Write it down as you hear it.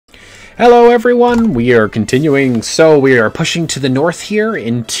Hello everyone, we are continuing, so we are pushing to the north here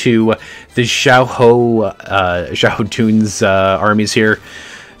into the Xiahou Tun's armies here.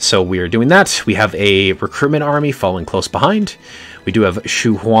 So we are doing that. We have a recruitment army following close behind. We do have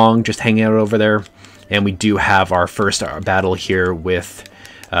Shu Huang just hanging out over there. And we do have our first battle here with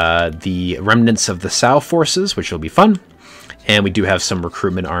the remnants of the Cao forces, which will be fun. And we do have some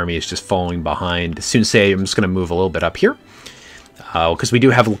recruitment armies just following behind. Sunsei, I'm just going to move a little bit up here. Because we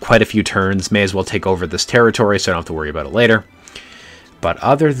do have quite a few turns, may as well take over this territory so I don't have to worry about it later. But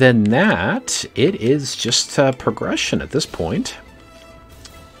other than that, it is just progression at this point.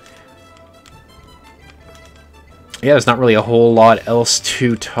 Yeah, there's not really a whole lot else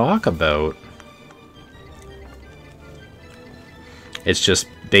to talk about. It's just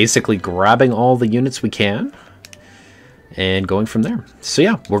basically grabbing all the units we can and going from there. So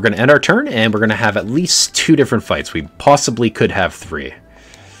yeah, we're going to end our turn, and we're going to have at least 2 different fights. We possibly could have 3.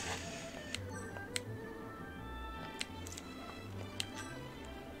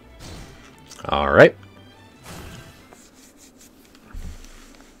 Alright.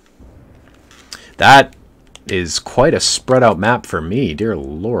 That is quite a spread out map for me, dear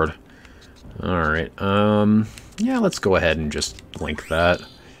lord. Alright, yeah, let's go ahead and just link that.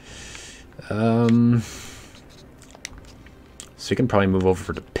 So you can probably move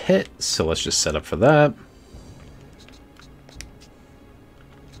over to Pit, so let's just set up for that.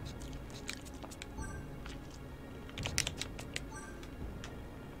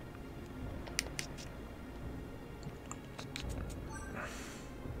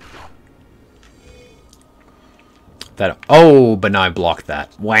 Oh, but now I blocked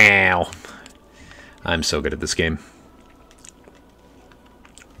that. Wow. I'm so good at this game.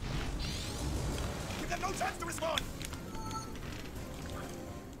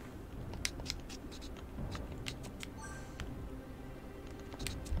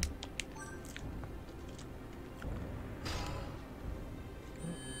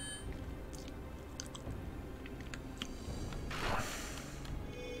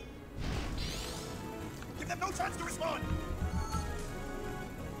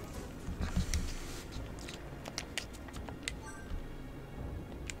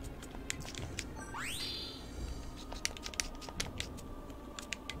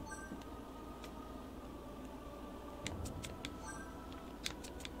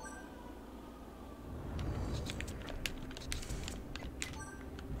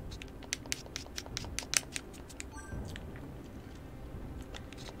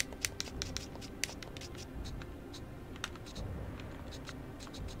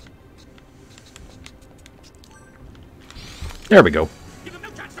 There we go. Give them no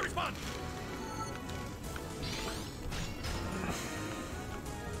chance to respond.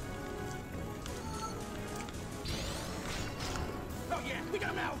 Oh yeah, we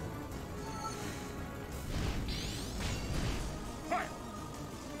got him now. Fire.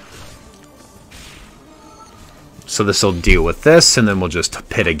 So this will deal with this, and then we'll just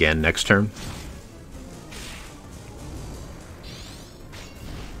pit again next turn.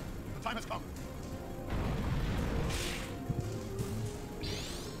 The time has come.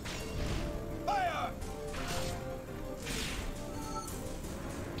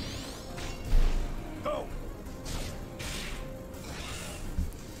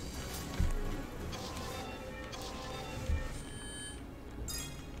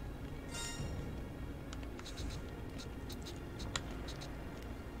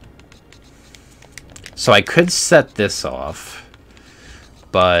 So I could set this off,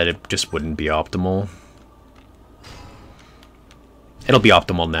 but it just wouldn't be optimal. It'll be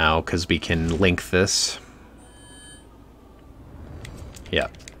optimal now, because we can link this. Yeah.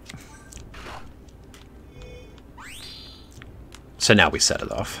 So now we set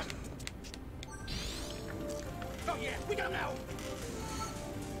it off. Oh yeah, we got him now.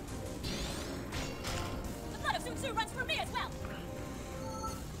 The blood of Sun Tzu runs through me as well.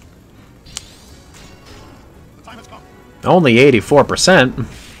 The time has come. Only 84%.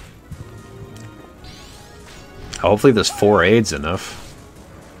 Hopefully this 4 aid's enough.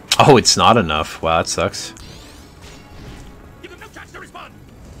 Oh, it's not enough. Wow, that sucks. Give them no chance to respond.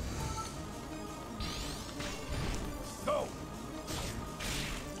 Go.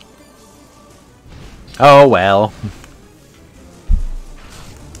 Oh, well.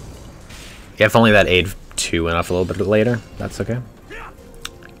 Yeah, if only that aid 2 went off a little bit later. That's okay.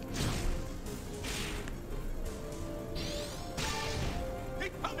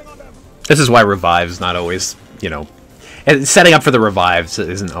 This is why revive's not always, you know... And setting up for the revives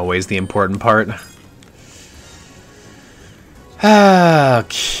isn't always the important part.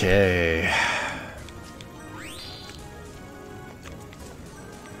 Okay.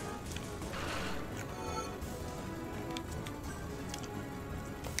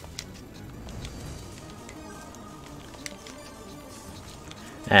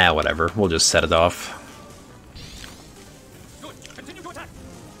 Whatever. We'll just set it off. Good. Continue to attack.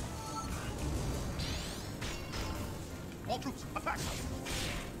 All troops, attack.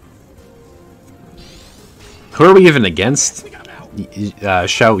 Who are we even against? We got him now.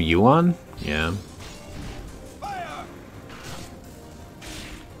 Xiao Yuan? Yeah. Fire.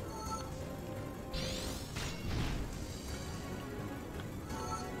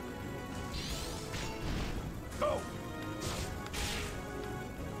 Go.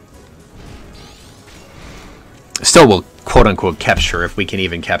 Still will quote-unquote capture if we can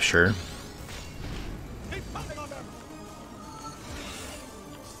even capture. Keep pounding on them.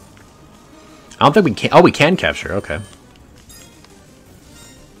 I don't think we can. Oh, we can capture. Okay.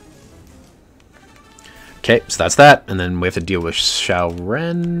 Okay, so that's that. And then we have to deal with Xiao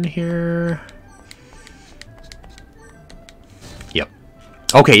Ren here. Yep.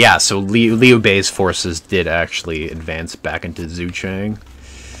 Okay, yeah, so Liu Bei's forces did actually advance back into Zhuchang.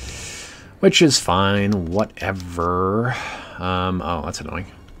 Which is fine. Whatever. Oh, that's annoying.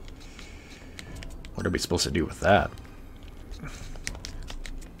 What are we supposed to do with that?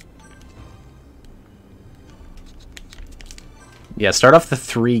 Yeah, start off the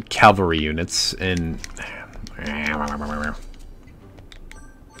 3 cavalry units and...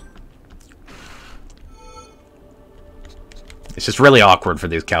 It's just really awkward for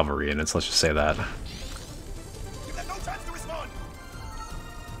these cavalry units, let's just say that. Give them no chance to respond.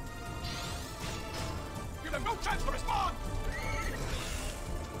 Give them no chance to respond.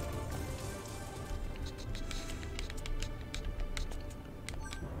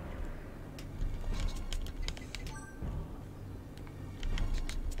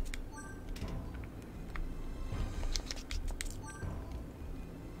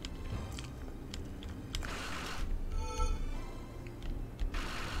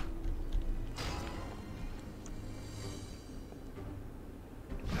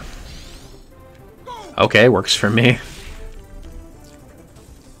 Okay, works for me.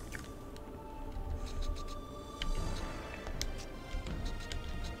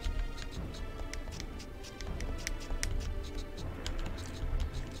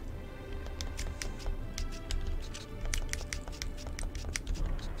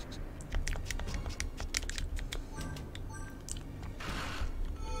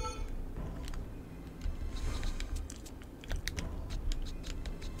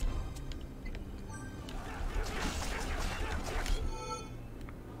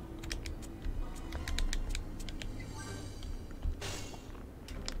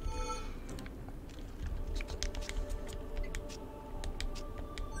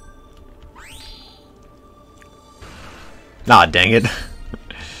 Ah, dang it.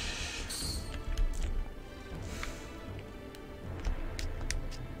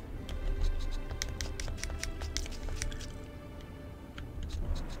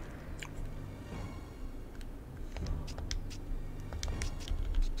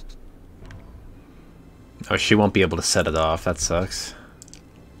 Oh, she won't be able to set it off. That sucks.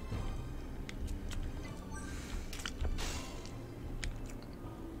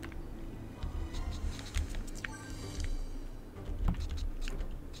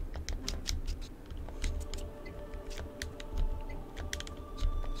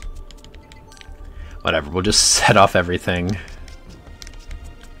 Whatever, we'll just set off everything.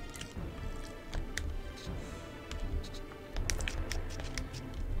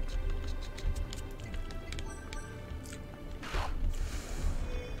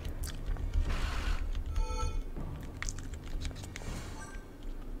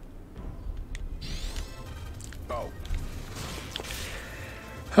 Go.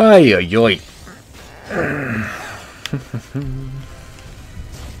 Ay, ay, ay.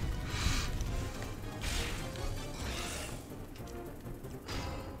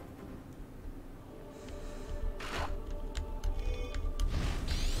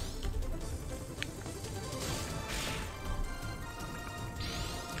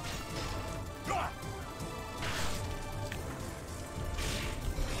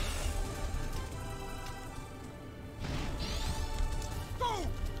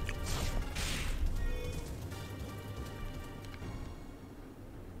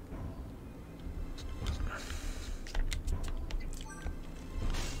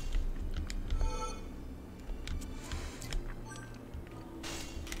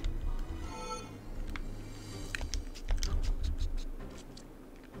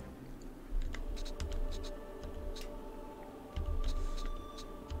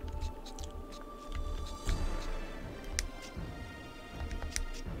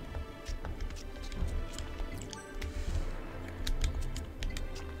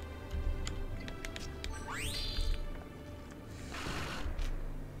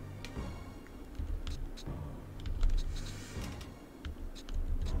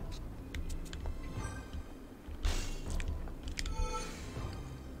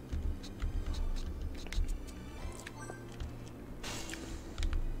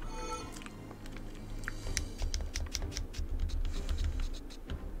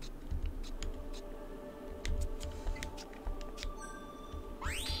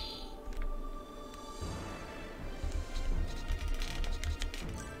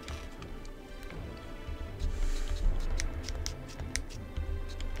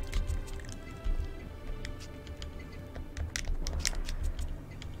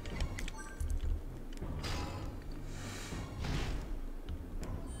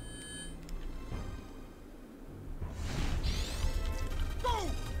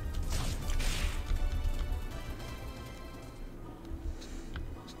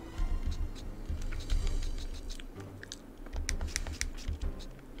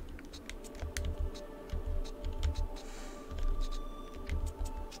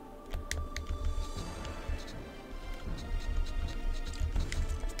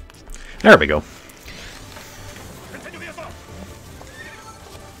 There we go. Continue the assault.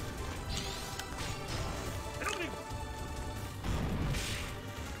 An opening.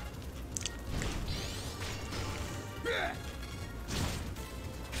 Yeah.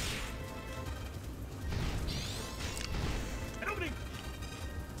 An opening.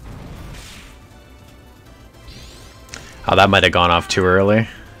 Oh, that might have gone off too early.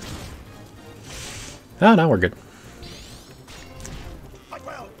 Oh, no, we're good. Fight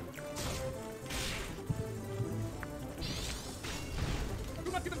well.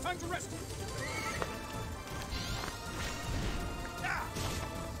 Do not give them time to rest.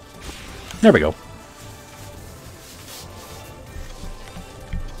 There we go.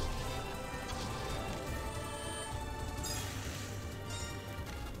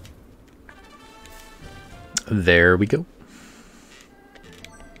 There we go.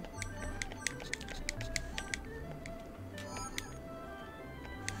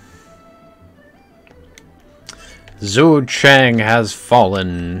 Zhu Chang has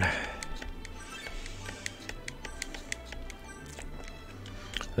fallen.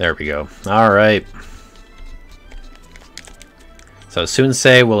 There we go. Alright. So Sun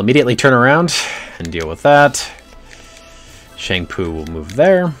Ce will immediately turn around and deal with that. Shang Pu will move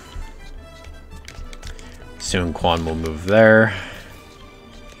there. Sun Quan will move there.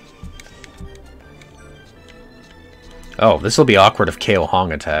 Oh, this will be awkward if KO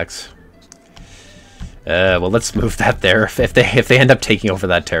Hong attacks. Well, let's move that there. If they end up taking over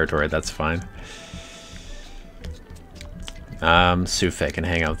that territory, that's fine. Su Fei can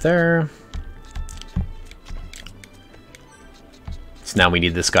hang out there. So now we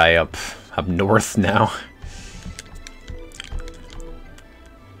need this guy up north now.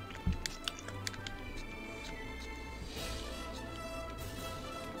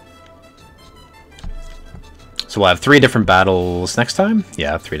 So we'll have 3 different battles next time?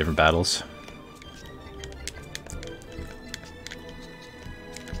 Yeah, 3 different battles.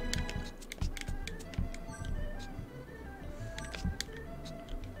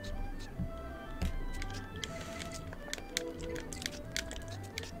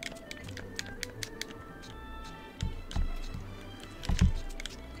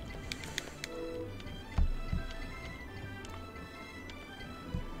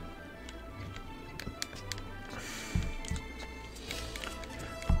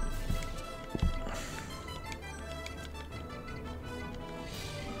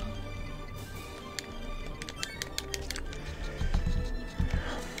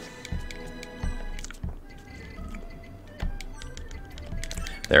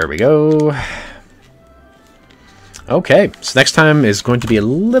 There we go. Okay, so next time is going to be a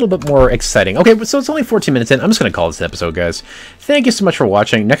little bit more exciting. Okay, so it's only 14 minutes in. I'm just going to call this an episode, guys. Thank you so much for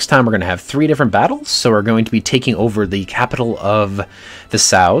watching. Next time we're going to have 3 different battles. So we're going to be taking over the capital of the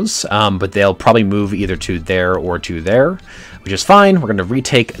Saos, but they'll probably move either to there or to there, which is fine. We're going to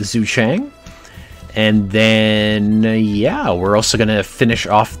retake Zhu Chang. And then, yeah, we're also going to finish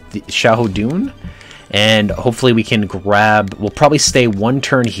off the Xiahou Dun. And hopefully we can grab... We'll probably stay 1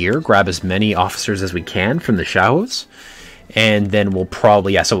 turn here, grab as many officers as we can from the Xiaos. And then we'll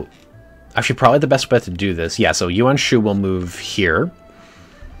probably... Yeah, so... Actually, probably the best bet to do this. Yeah, so Yuan Shu will move here.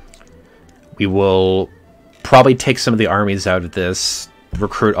 We will probably take some of the armies out of this,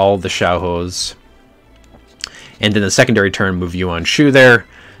 recruit all of the Xiaos. And then the secondary turn, move Yuan Shu there.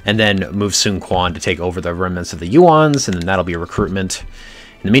 And then move Sun Quan to take over the remnants of the Yuans. And then that'll be a recruitment.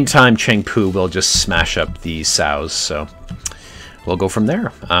 In the meantime, Cheng Pu will just smash up the Saos, so we'll go from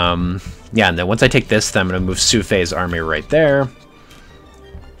there. Yeah, and then once I take this, then I'm going to move Su Fei's army right there.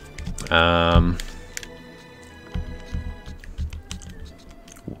 1,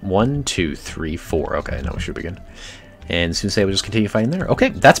 2, 3, 4. Okay, now we should begin. And Sun Ce will just continue fighting there. Okay,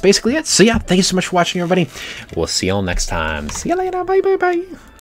 that's basically it. So yeah, thank you so much for watching, everybody. We'll see you all next time. See you later. Bye, bye, bye.